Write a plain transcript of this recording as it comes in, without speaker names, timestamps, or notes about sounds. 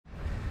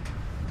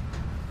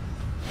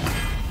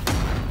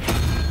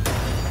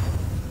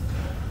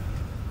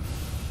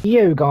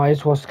Yo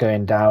guys, what's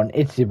going down?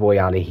 It's your boy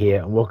Ali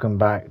here and welcome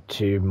back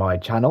to my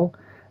channel.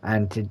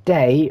 And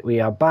today we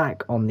are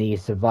back on the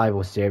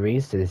survival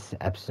series. So this is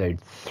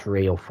episode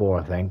 3 or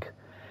 4 I think.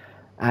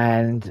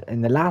 And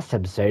in the last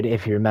episode,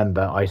 if you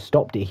remember, I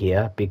stopped it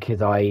here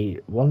because I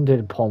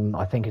wandered upon,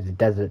 I think it's a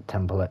desert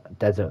temple,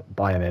 desert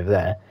biome over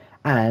there.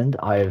 And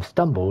I have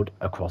stumbled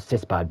across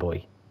this bad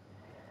boy.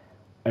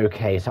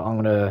 Okay, so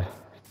I'm going to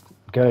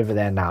go over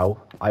there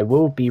now. I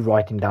will be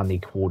writing down the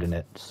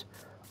coordinates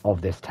of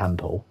this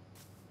temple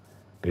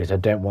because I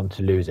don't want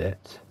to lose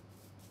it.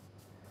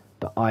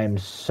 But I am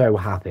so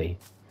happy.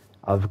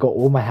 I've got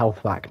all my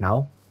health back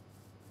now.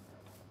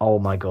 Oh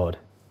my god.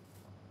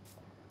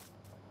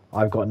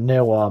 I've got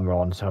no armor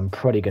on, so I'm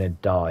probably going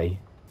to die.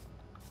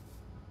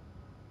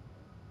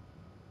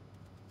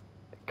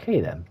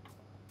 Okay then.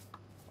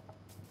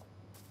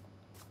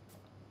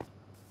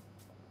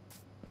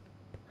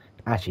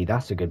 Actually,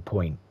 that's a good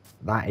point.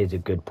 That is a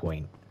good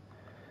point.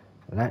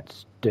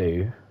 Let's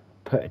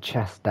put a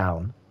chest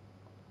down.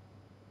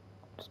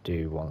 Let's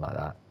do one like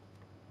that.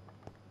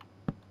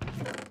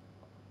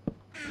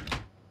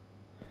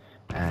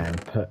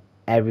 And put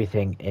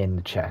everything in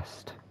the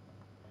chest.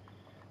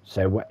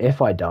 So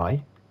if I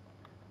die,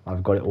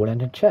 I've got it all in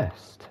the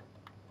chest.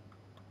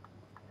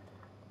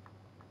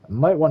 I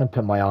might want to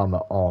put my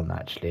armor on,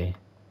 actually.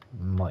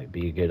 Might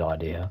be a good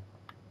idea.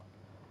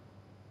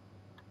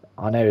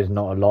 I know it's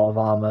not a lot of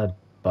armor,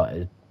 but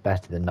it's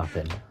better than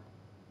nothing,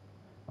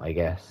 I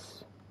guess.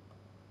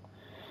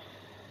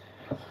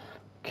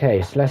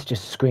 Okay, so let's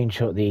just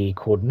screenshot the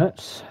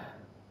coordinates.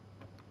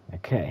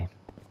 Okay.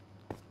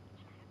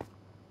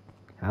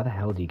 How the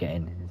hell do you get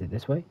in? Is it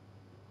this way?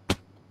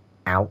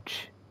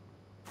 Ouch.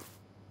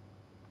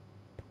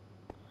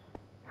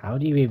 How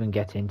do you even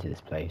get into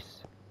this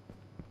place?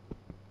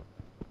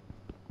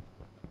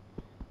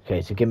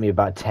 Okay, so give me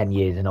about 10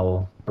 years and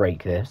I'll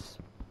break this.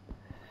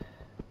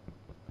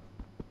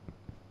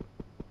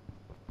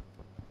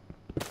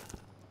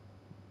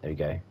 There we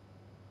go.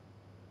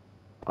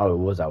 Oh, it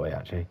was that way,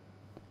 actually.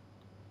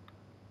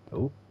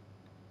 Oh.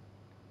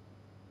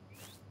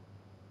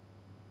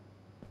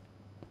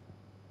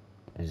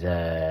 Is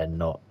there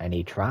not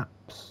any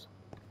traps?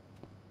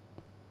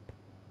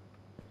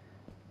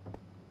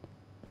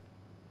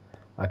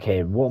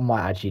 Okay, what I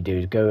might actually do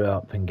is go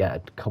up and get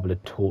a couple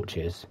of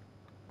torches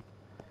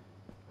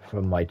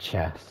from my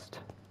chest.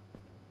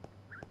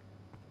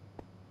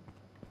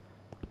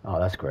 Oh,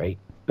 that's great.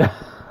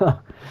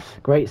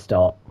 Great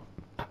start.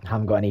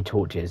 Haven't got any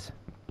torches.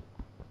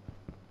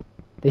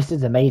 This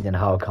is amazing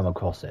how I come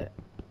across it.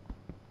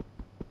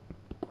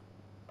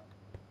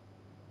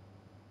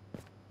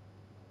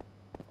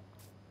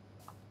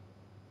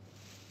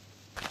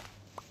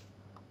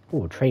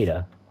 Oh,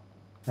 trader.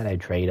 Hello,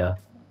 trader.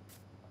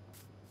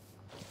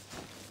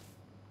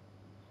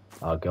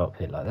 I'll go up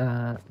here like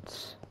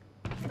that.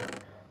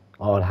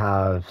 I'll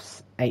have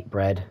 8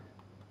 bread.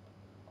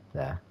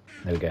 There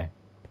we go.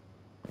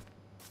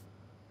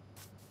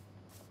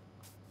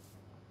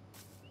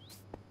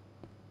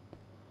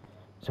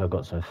 So I've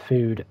got some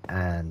food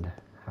and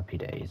happy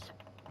days.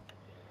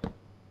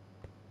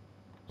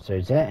 So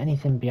is there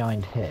anything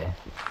behind here?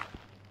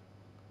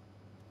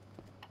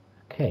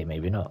 Okay,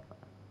 maybe not.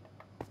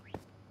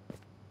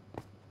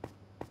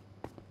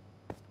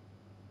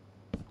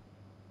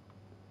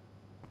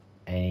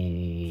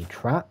 Any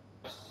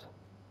traps?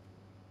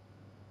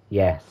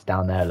 Yes,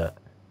 down there, look.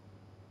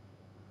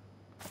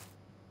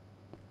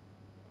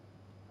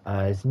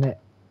 Isn't it?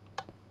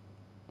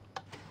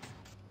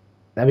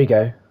 There we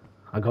go.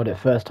 I got it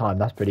first time,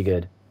 that's pretty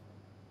good.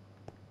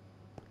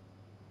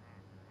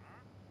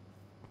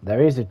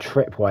 There is a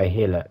tripway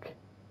here, look.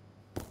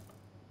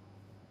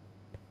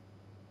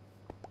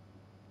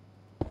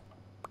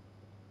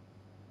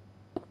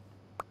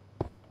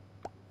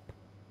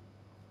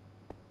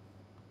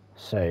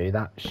 So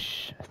that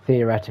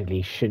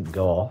theoretically shouldn't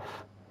go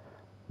off.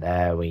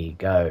 There we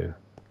go.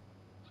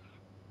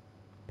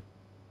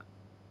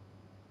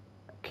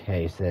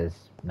 Okay, so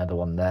there's another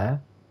one there.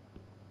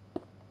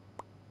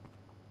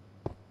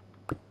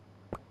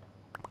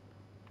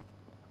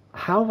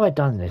 How have I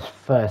done this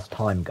first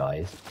time,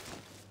 guys?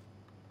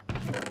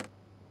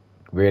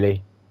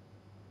 Really?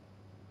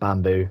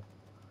 Bamboo.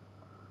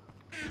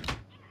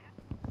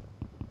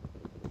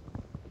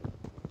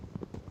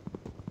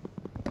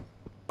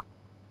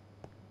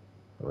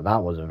 Well,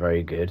 that wasn't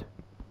very good.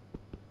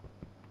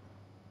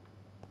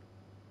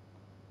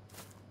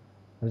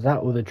 Was that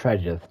all the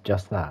treasure?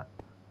 Just that?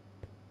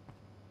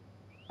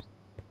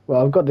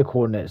 Well, I've got the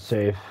coordinates,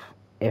 so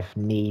if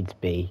needs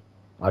be,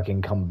 I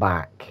can come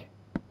back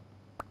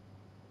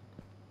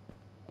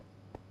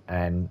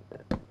and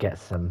get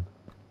some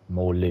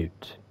more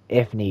loot,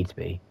 if needs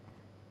be.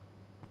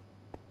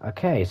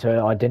 Okay,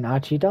 so I didn't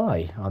actually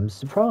die. I'm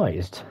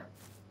surprised.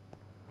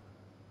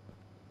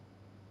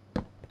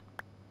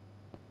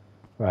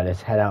 Right,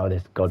 let's head out of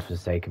this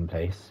godforsaken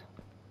place.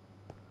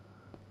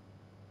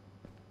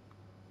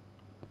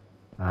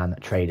 And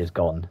that trader's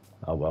gone.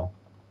 Oh well.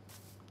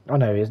 Oh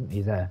no, he isn't.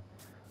 He's there.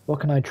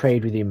 What can I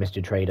trade with you,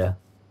 Mr. Trader?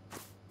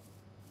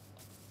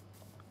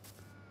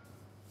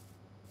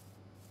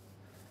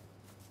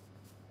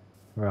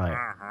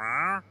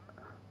 Right.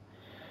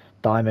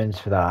 Diamonds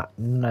for that.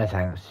 No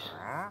thanks.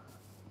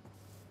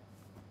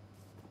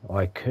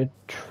 I could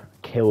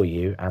kill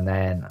you and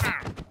then...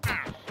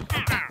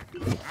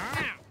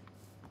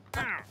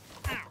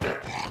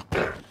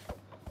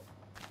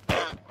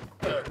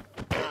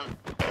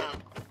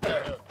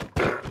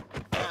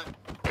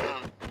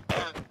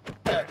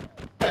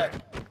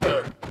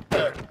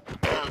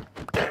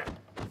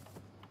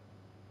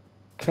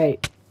 Okay.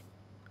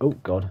 Oh,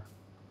 God.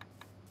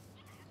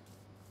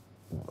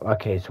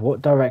 Okay, so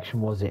what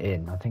direction was it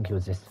in? I think it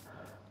was this...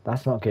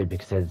 That's not good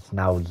because there's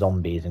now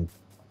zombies and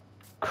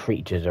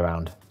creatures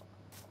around.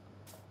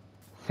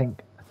 I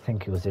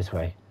think it was this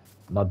way.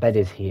 My bed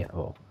is here.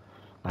 Oh,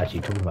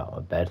 actually talking about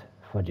my bed.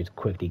 If I just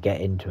quickly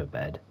get into a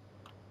bed.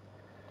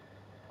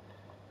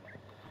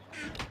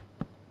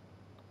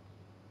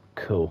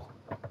 Cool.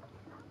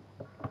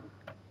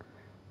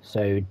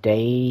 So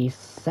day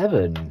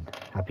 7.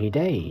 Happy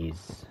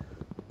days.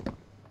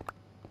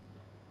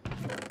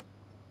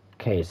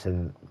 Okay,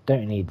 so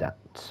don't need that.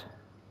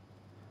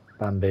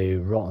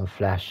 Bamboo, rotten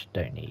flesh,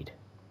 don't need.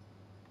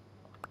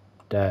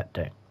 Dirt,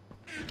 don't.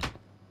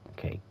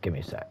 Okay, give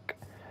me a sec.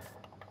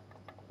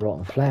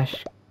 Rotten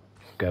flesh,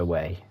 go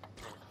away.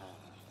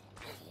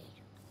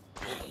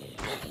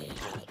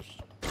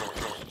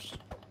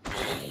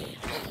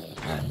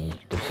 And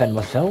defend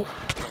myself.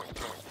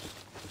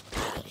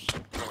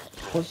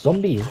 What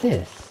zombie is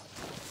this?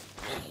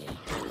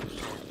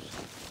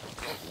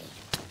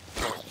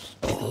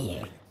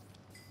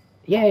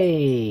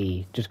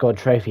 Yay! Just got a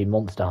trophy,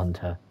 Monster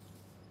Hunter.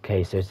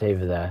 Okay, so it's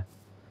over there.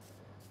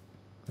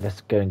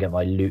 Let's go and get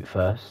my loot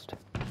first.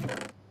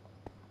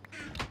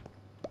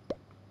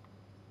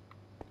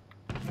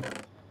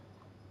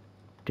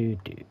 Do.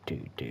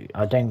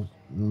 I don't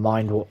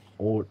mind what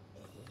all...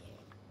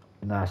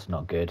 That's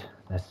not good.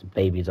 That's a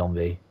baby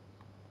zombie.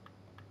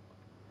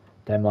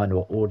 Don't mind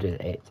what order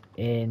it's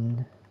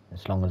in,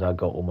 as long as I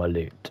got all my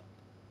loot.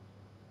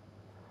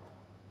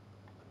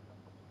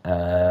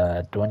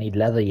 Do I need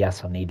leather?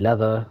 Yes, I need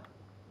leather.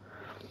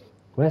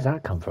 Where's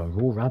that come from?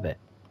 Raw rabbit.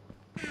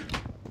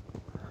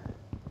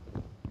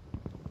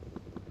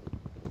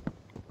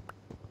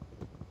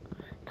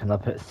 Can I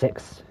put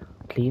 6,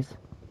 please?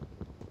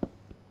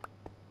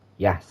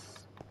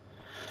 Yes.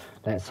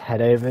 Let's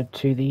head over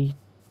to the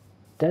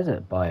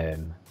desert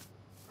biome.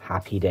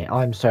 Happy day.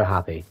 I'm so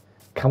happy.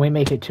 Can we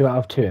make it 2 out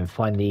of 2 and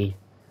find the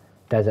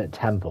desert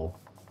temple?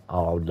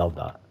 Oh, I would love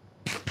that.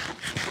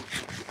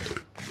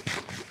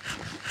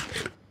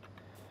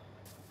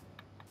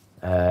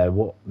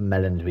 What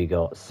melons we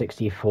got?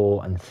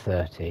 64 and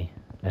 30.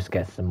 Let's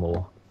get some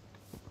more.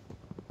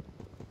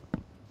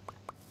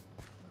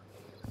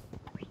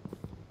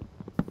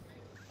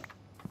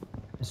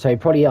 So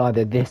probably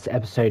either this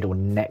episode or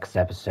next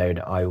episode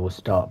I will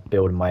start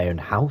building my own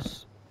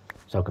house.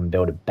 So I can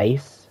build a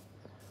base.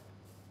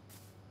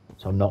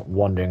 So I'm not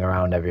wandering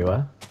around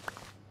everywhere.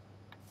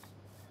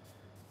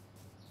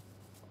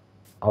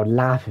 I would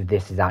laugh if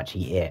this is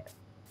actually it.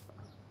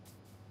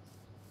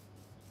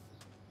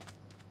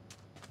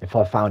 If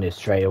I found it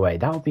straight away.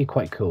 That would be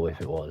quite cool if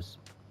it was.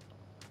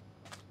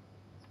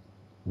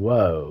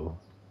 Whoa.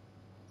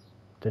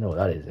 Don't know what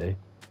that is though.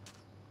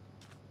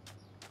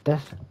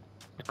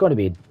 It's gotta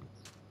be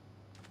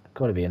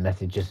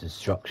unless it's just a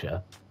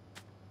structure.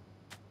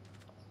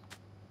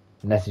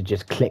 Unless it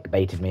just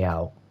clickbaited me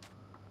out.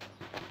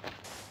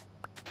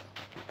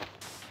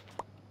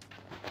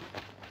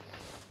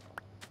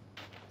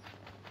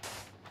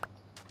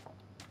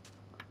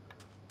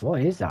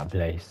 What is that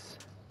place?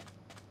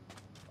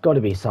 Got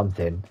to be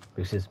something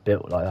because it's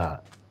built like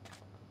that.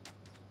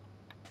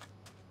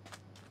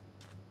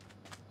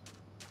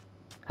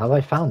 Have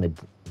I found the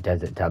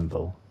desert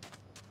temple?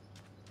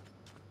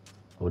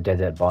 Or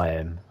desert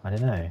biome? I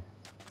don't know.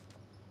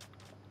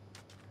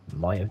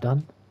 Might have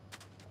done.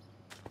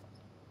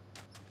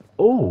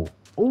 Oh!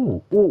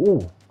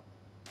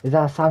 Is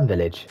that a sand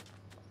village?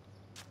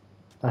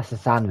 That's a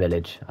sand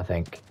village, I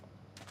think.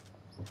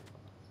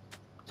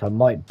 So I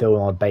might build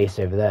my base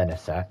over there in a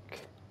sec.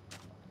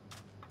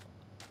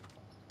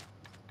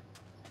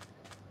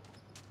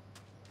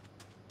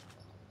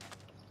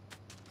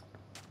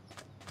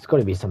 There's got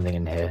to be something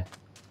in here.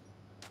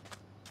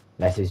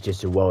 Unless it's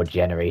just a world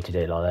generated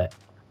it like that.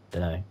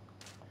 Don't know.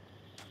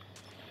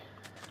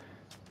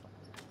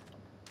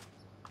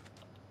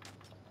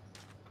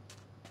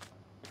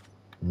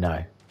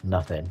 No,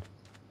 nothing.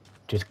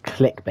 Just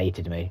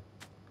clickbaited me.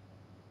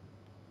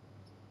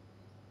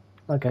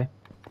 Okay.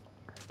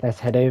 Let's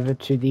head over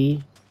to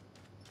the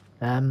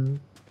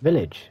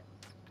village.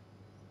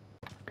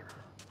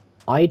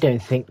 I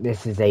don't think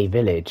this is a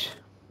village.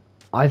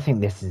 I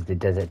think this is the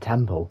desert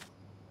temple.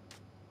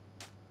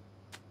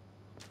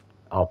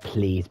 Oh,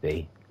 please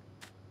be.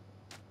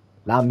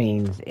 That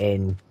means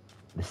in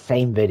the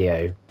same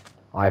video,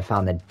 I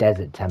found the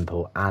desert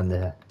temple and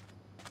the...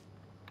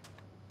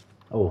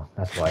 Oh,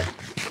 that's why.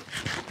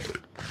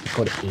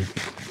 Gotta eat.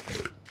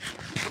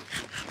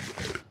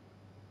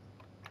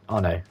 Oh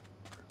no.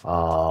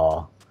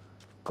 Oh.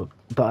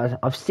 But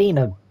I've seen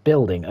a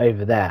building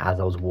over there as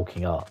I was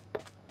walking up.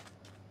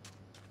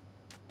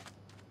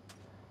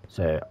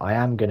 So I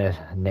am gonna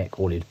nick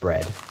all his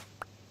bread.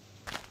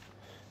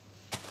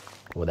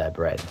 Or their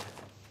bread.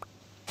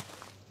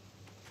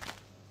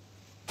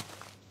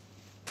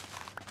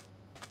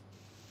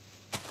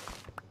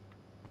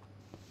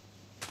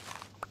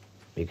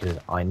 Because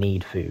I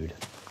need food.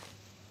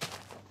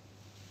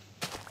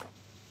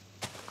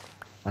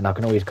 And I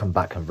can always come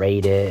back and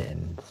raid it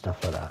and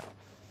stuff like that.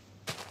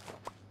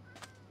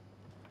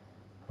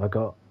 I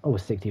got, oh,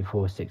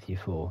 64,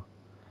 64.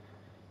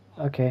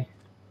 Okay.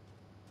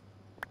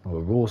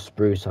 Well, raw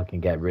spruce I can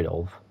get rid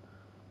of.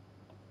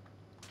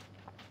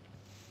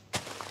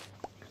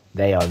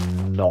 They are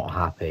not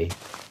happy.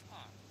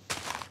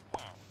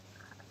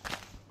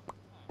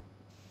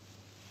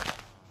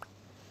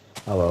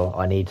 Oh well,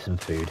 I need some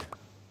food.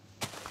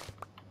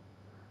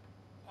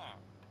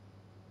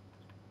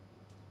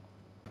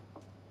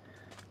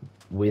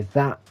 With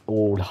that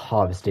all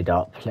harvested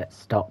up, let's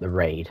start the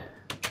raid.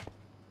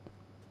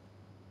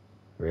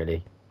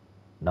 Really?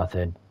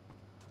 Nothing?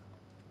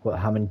 What?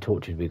 How many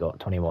torches we got?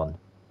 21.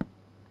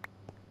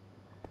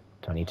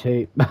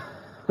 22.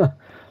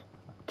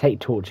 Take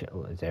torch.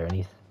 Oh, is there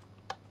any?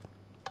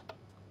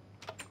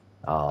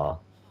 Ah,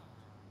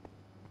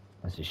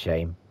 that's a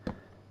shame.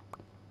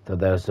 So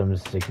there's some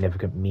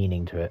significant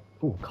meaning to it.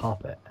 Oh,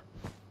 carpet.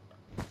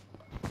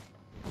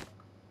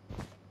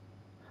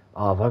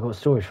 Oh, have I got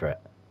storage for it?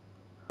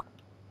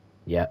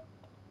 Yep.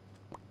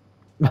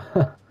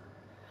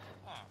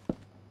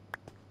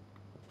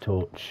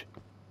 Torch.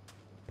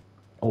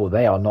 Oh,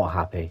 they are not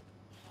happy.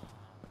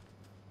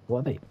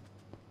 What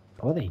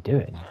are they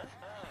doing?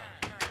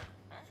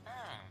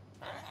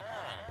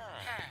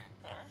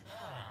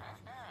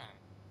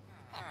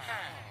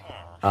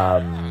 I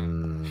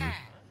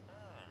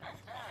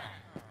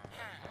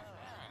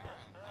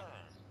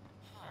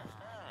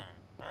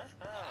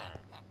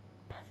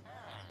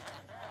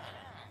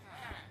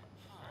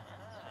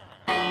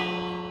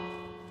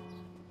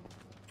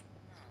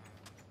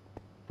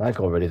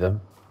got rid of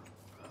them.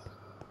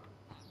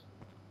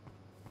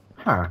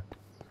 Huh.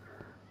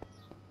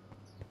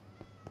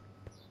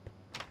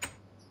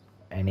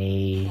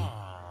 Any...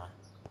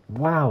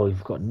 Wow,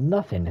 we've got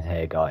nothing in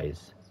here,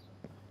 guys.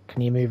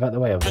 Can you move out the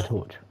way of the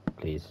torch,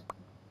 please?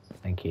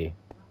 Thank you.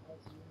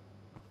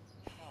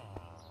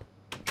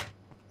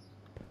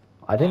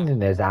 I don't think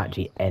there's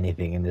actually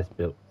anything in this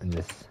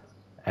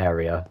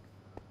area.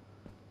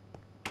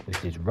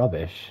 This is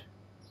rubbish.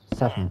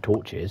 7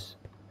 torches.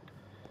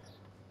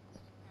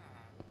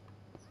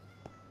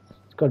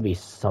 There's got to be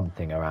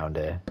something around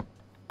here.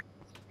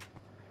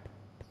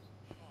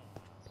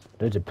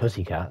 Loads of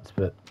pussycats,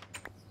 but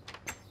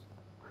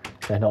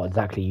they're not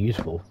exactly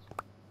useful.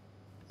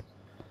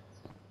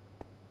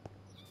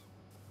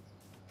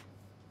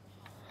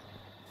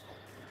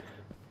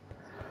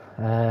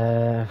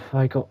 If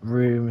I got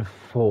room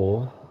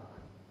for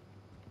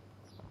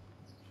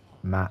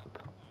map,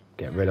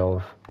 get rid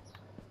of,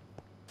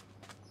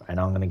 and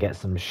I'm gonna get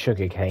some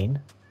sugar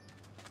cane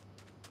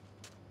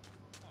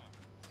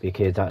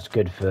because that's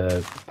good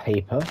for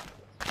paper.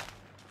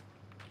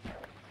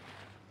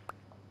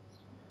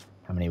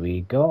 How many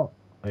we got?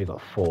 We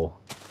got 4.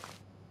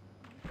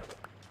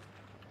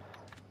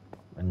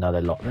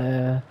 Another lot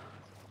there.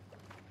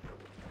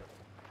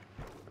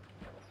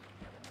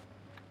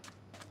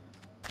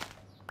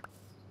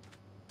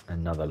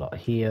 Another lot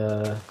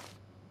here.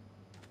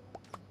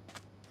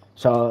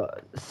 So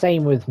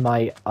same with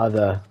my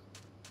other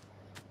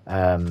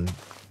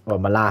well,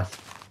 my last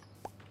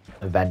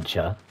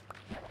adventure.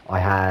 I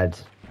had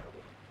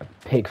a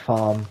pig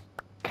farm,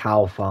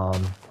 cow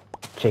farm,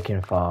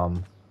 chicken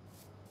farm.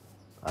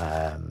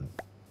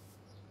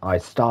 I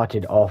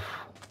started off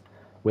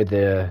with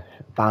the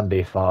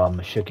bamboo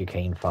farm,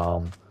 sugarcane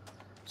farm,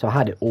 so I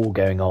had it all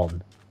going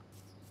on.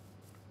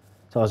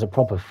 So I was a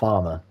proper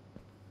farmer.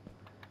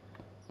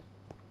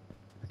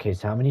 Okay,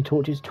 so how many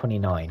torches?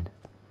 29.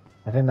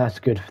 I think that's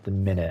good for the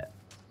minute.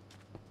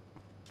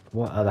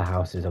 What other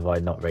houses have I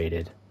not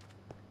raided?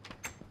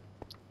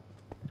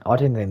 I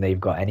don't think they've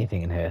got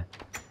anything in here,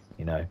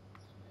 you know.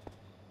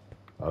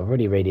 I've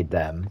already raided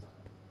them.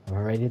 Have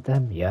I raided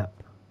them? Yeah.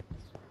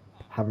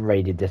 Haven't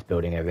raided this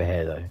building over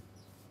here though.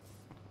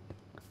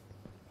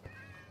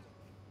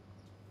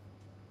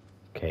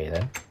 Okay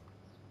then.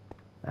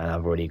 And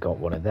I've already got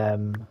one of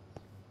them.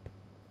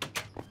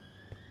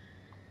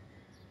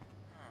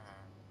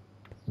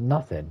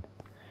 Nothing.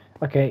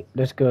 Okay,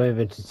 let's go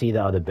over to see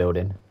the other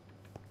building.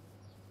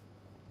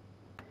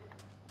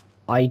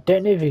 I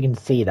don't know if you can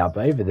see that,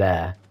 but over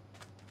there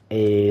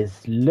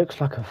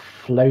looks like a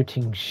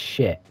floating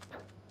ship.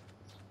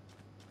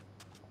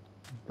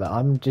 But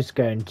I'm just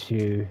going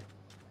to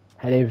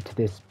head over to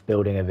this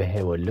building over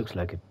here where it looks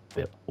like a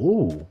bit...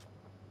 Ooh.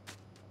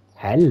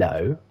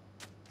 Hello.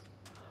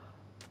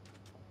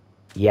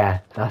 Yeah,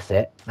 that's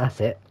it. That's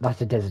it. That's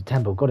the desert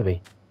temple. Gotta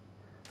be.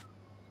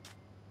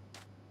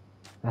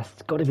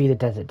 That's gotta be the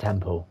desert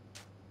temple.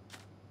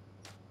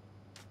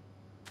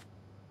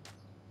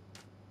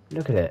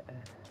 Look at it.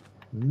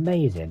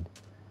 Amazing.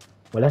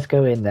 Well, let's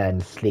go in there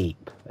and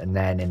sleep. And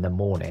then in the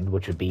morning,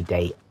 which would be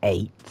day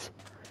 8,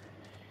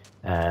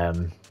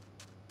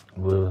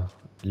 we'll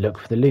look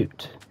for the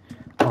loot.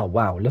 Oh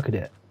wow, look at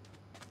it.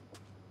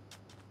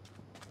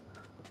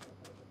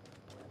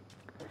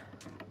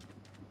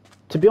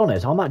 To be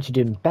honest, I'm actually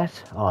doing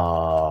better.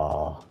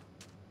 Oh,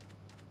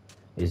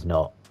 is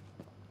not.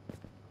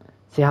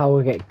 See how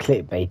we get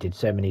clickbaited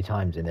so many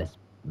times in this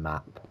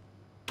map.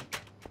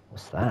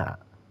 What's that?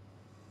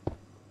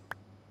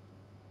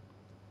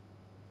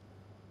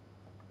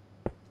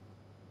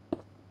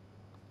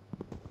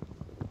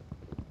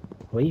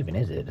 What even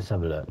is it? Let's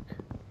have a look.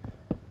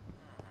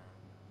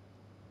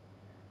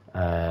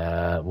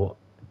 What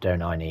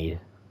don't I need?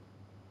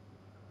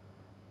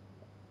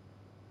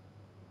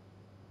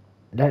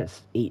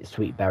 Let's eat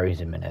sweet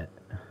berries in a minute.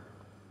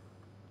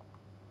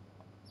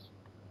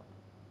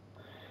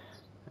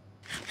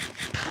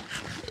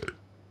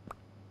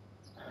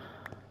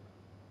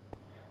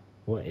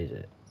 What is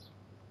it?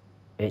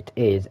 It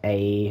is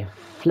a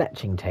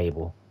fletching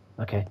table.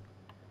 Okay.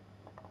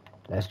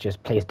 Let's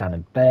just place down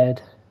in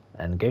bed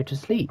and go to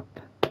sleep.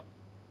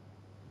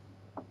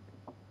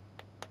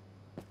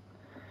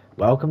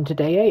 Welcome to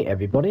day 8,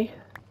 everybody.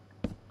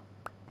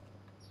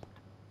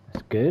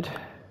 That's good.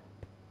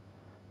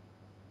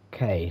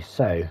 Okay,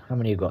 so how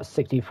many you got?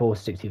 64,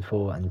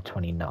 64, and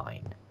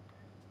 29.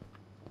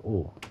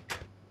 Oh,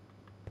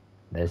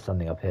 there's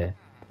something up here.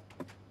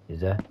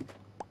 Is there?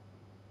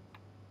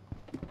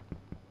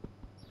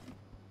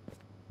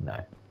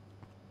 No.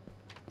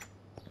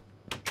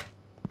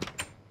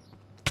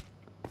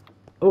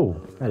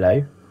 Oh,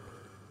 hello.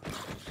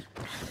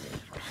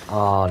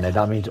 Oh no,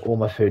 that means all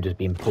my food has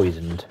been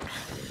poisoned.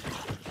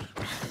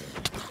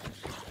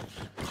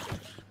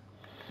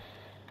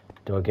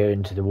 Do I go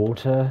into the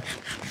water?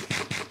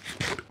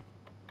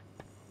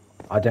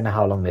 I don't know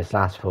how long this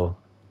lasts for.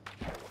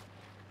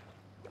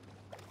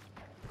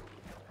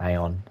 Hang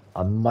on,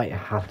 I might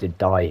have to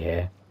die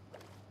here.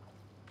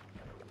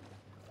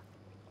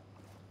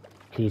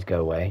 Please go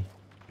away.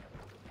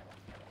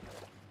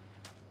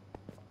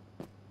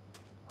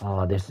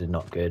 Oh, this is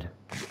not good.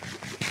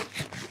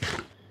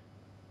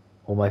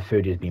 All my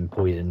food has been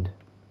poisoned.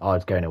 Oh,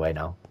 it's going away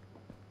now.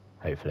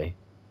 Hopefully.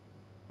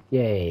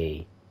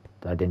 Yay!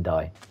 I didn't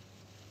die.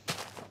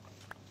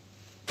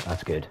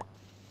 That's good.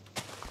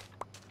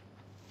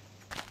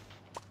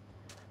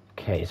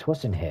 Okay, so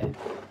what's in here?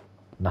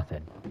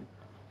 Nothing.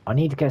 I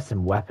need to get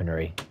some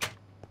weaponry,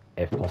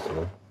 if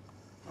possible.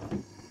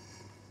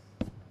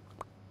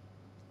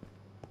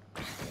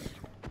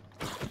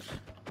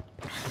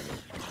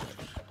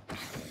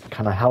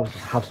 Can I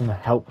have some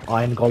help,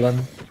 Iron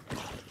Golem?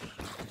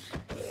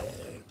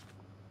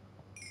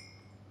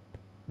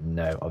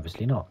 No,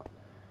 obviously not.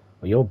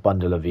 Well, you're a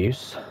bundle of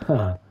use.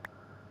 So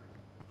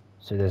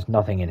there's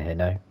nothing in here,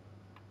 no?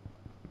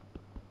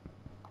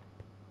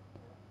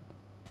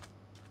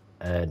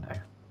 No.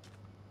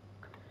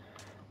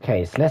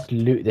 Okay, so let's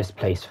loot this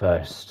place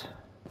first.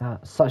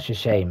 That's such a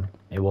shame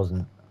it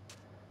wasn't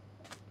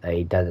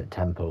a desert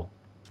temple.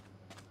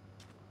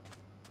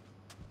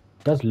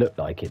 Does look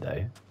like it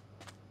though.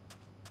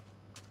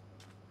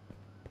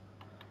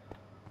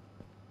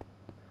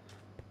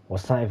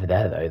 What's that over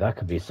there though? That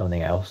could be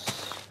something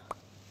else.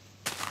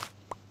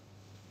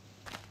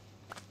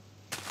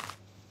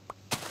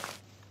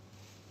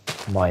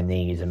 Mine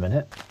these a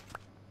minute.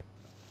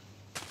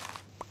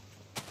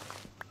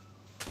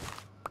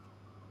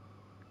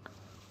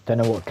 Don't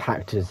know what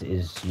cactus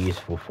is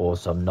useful for,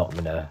 so I'm not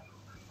gonna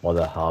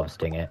bother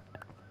harvesting it.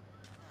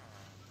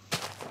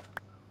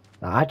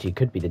 That actually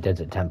could be the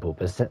desert temple,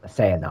 but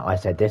saying that, I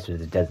said this was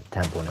the desert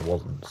temple and it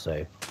wasn't,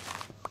 so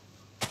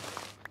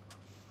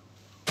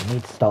I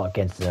need to start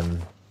getting some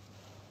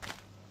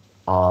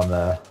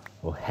armor,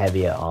 or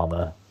heavier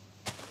armor,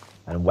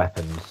 and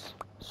weapons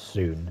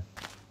soon.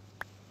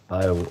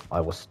 I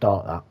will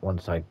start that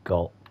once I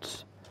got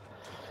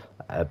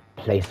a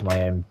place of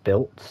my own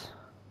built.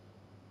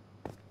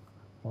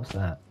 What's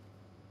that?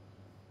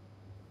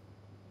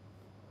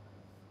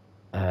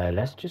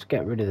 Let's just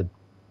get rid of the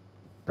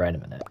bread a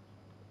minute.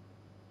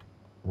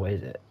 What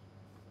is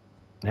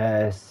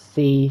it?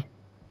 Sea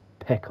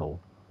pickle.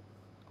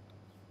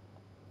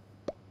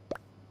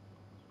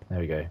 There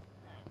we go.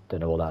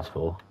 Don't know what that's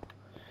for.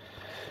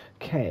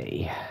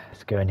 Okay,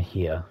 let's go in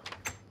here.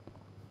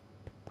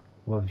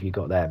 What have you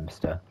got there,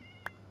 mister?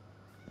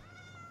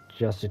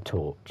 Just a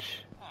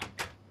torch.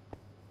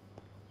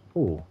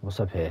 Oh,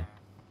 what's up here?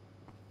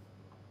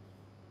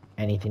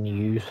 Anything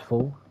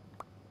useful?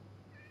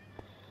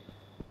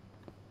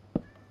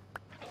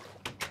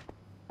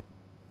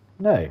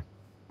 No.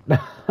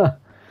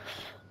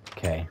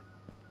 Okay.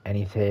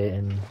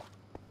 Anything?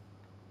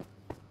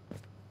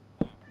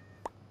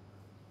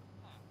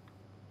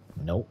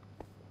 Nope.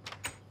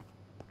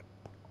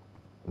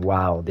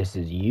 Wow, this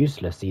is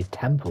useless, these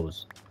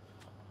temples.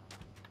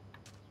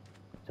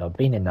 So I've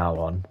been in that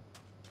one.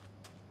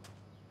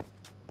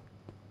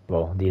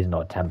 Well, these are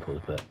not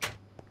temples, but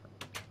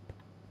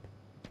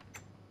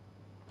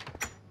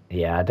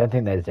yeah, I don't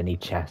think there's any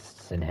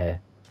chests in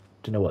here.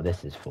 Don't know what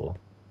this is for.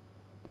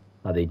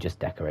 Oh, they just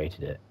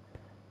decorated it.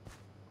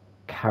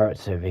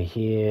 Carrots over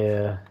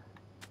here.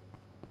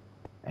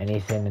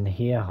 Anything in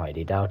here?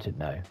 Highly doubt it,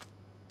 no.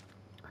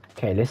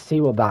 Okay, let's see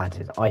what that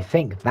is. I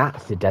think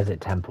that's the desert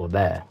temple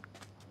there.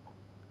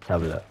 Let's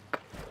have a look.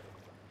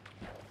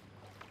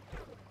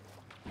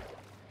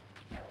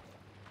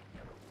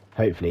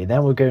 Hopefully.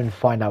 Then we'll go and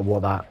find out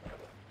what that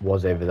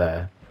was over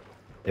there.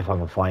 If I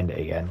can find it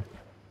again.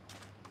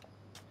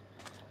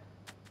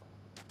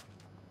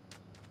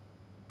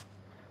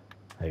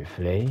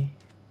 Hopefully.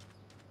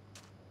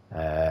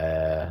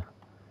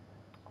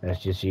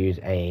 Let's just use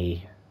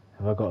a...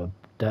 Have I got a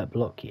dirt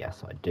block?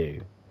 Yes, I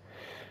do.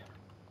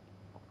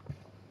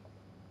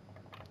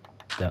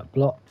 Dirt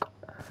block.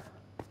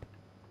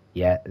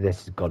 Yeah,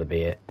 this has got to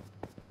be it.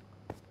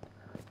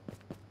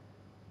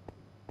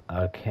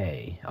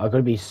 Okay. I've got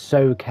to be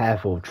so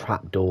careful of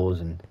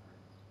trapdoors and...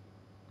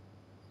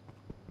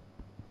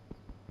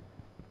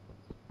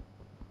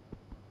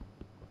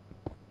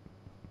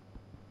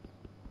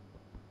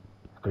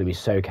 I've got to be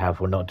so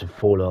careful not to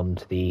fall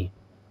onto the...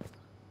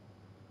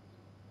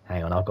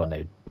 Hang on, I've got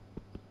no...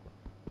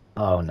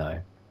 Oh, no.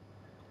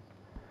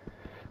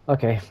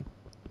 Okay.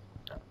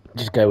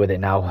 Just go with it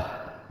now.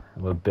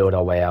 We'll build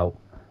our way out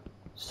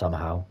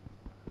somehow.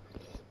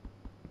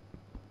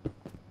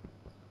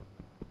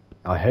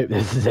 I hope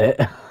this is it.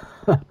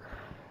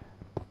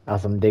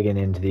 As I'm digging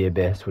into the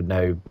abyss with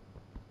no...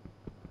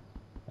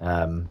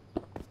 Oh,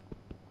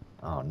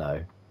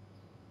 no.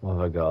 What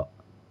have I got?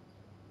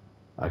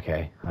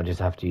 Okay, I just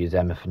have to use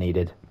them if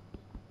needed.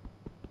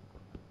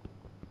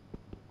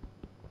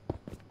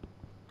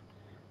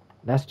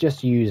 Let's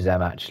just use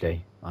them,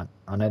 actually.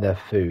 I know they're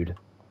food.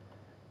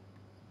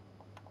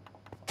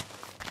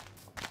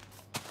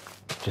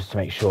 Just to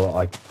make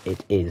sure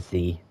it is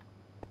the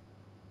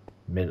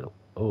middle.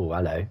 Oh,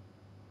 hello.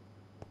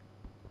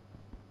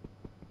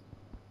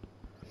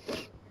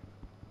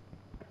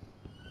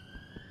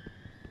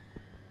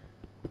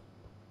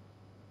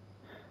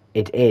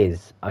 It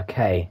is.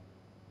 Okay.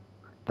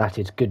 That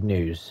is good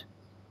news.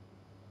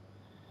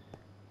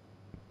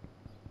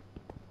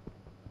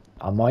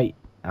 I might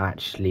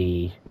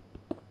actually...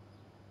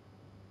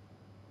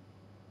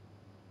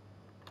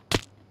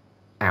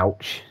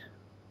 Ouch.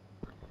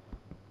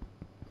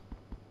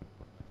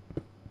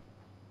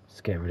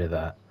 Let's get rid of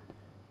that.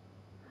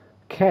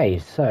 Okay,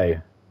 so...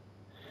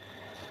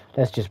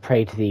 Let's just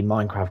pray to the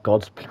Minecraft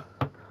gods.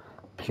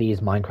 Please,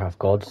 Minecraft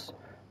gods,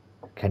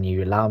 can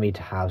you allow me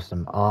to have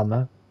some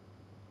armor,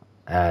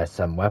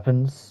 some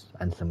weapons,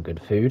 and some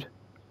good food?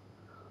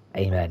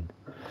 Amen.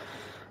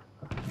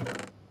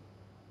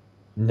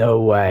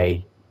 No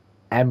way.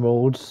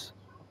 Emeralds.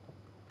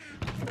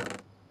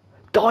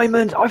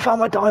 Diamonds! I found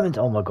my diamonds!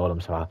 Oh my god,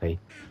 I'm so happy.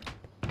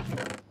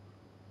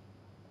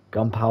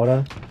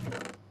 Gunpowder.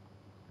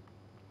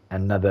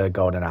 Another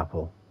golden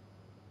apple.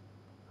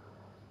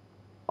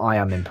 I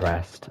am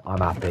impressed. I'm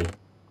happy.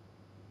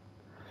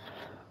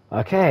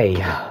 Okay.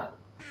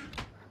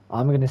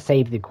 I'm going to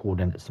save the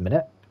coordinates a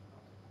minute.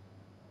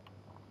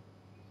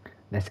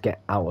 Let's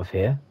get out of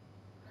here.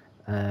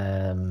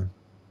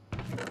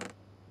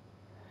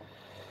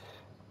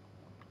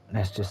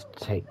 Let's just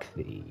take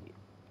the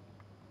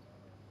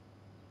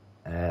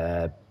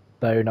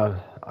bone.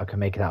 I can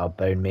make it out of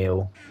bone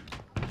meal.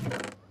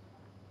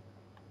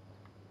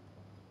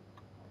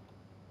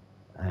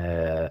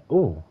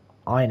 Oh,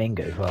 iron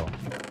ingot as well.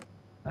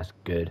 That's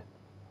good.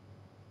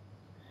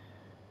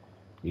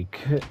 You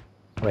could...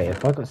 Wait,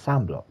 have I got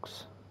sand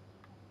blocks?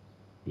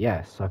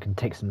 Yes, I can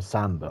take some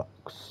sand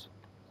blocks.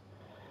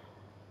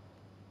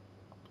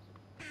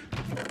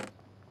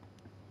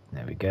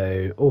 There we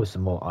go. Oh,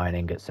 some more iron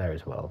ingots there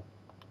as well.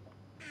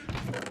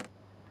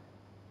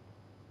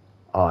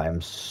 Oh, I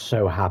am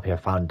so happy I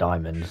found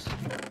diamonds.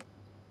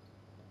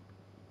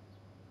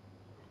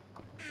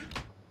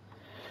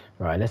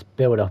 Right, let's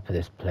build up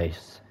this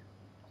place.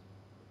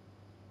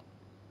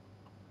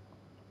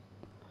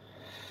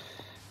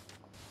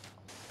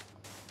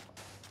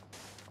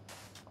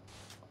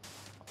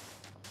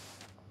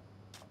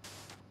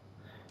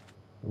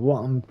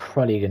 What I'm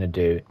probably going to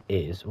do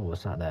is... Oh,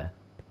 what's that there?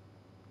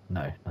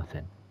 No,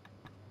 nothing.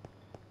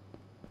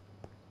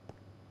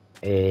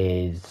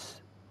 There's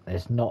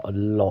not a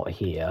lot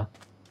here.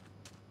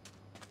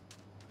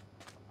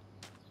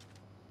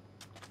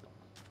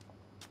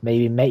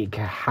 Maybe make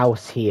a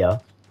house here.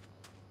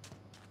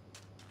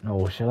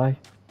 Or shall I?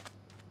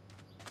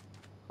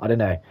 I don't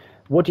know.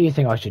 What do you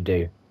think I should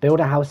do? Build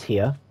a house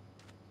here.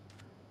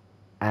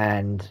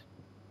 And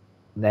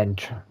then,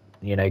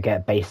 you know,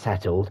 get base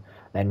settled.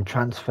 Then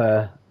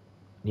transfer,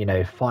 you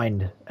know,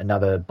 find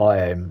another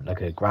biome,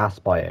 like a grass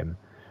biome,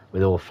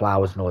 with all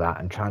flowers and all that,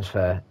 and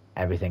transfer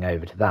everything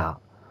over to that.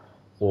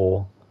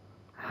 Or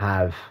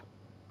have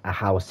a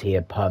house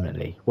here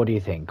permanently. What do you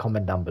think?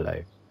 Comment down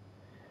below.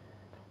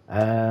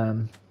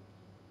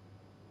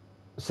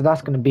 So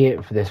that's going to be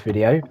it for this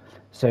video.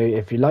 So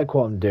if you like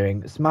what I'm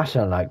doing, smash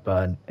that like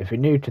button. If you're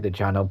new to the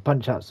channel,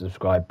 punch that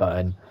subscribe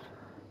button.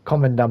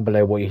 Comment down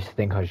below what you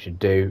think I should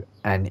do,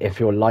 and if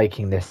you're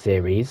liking this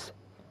series.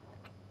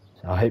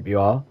 I hope you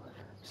are.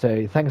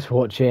 So thanks for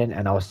watching,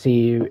 and I'll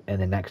see you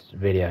in the next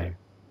video.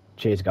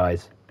 Cheers,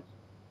 guys.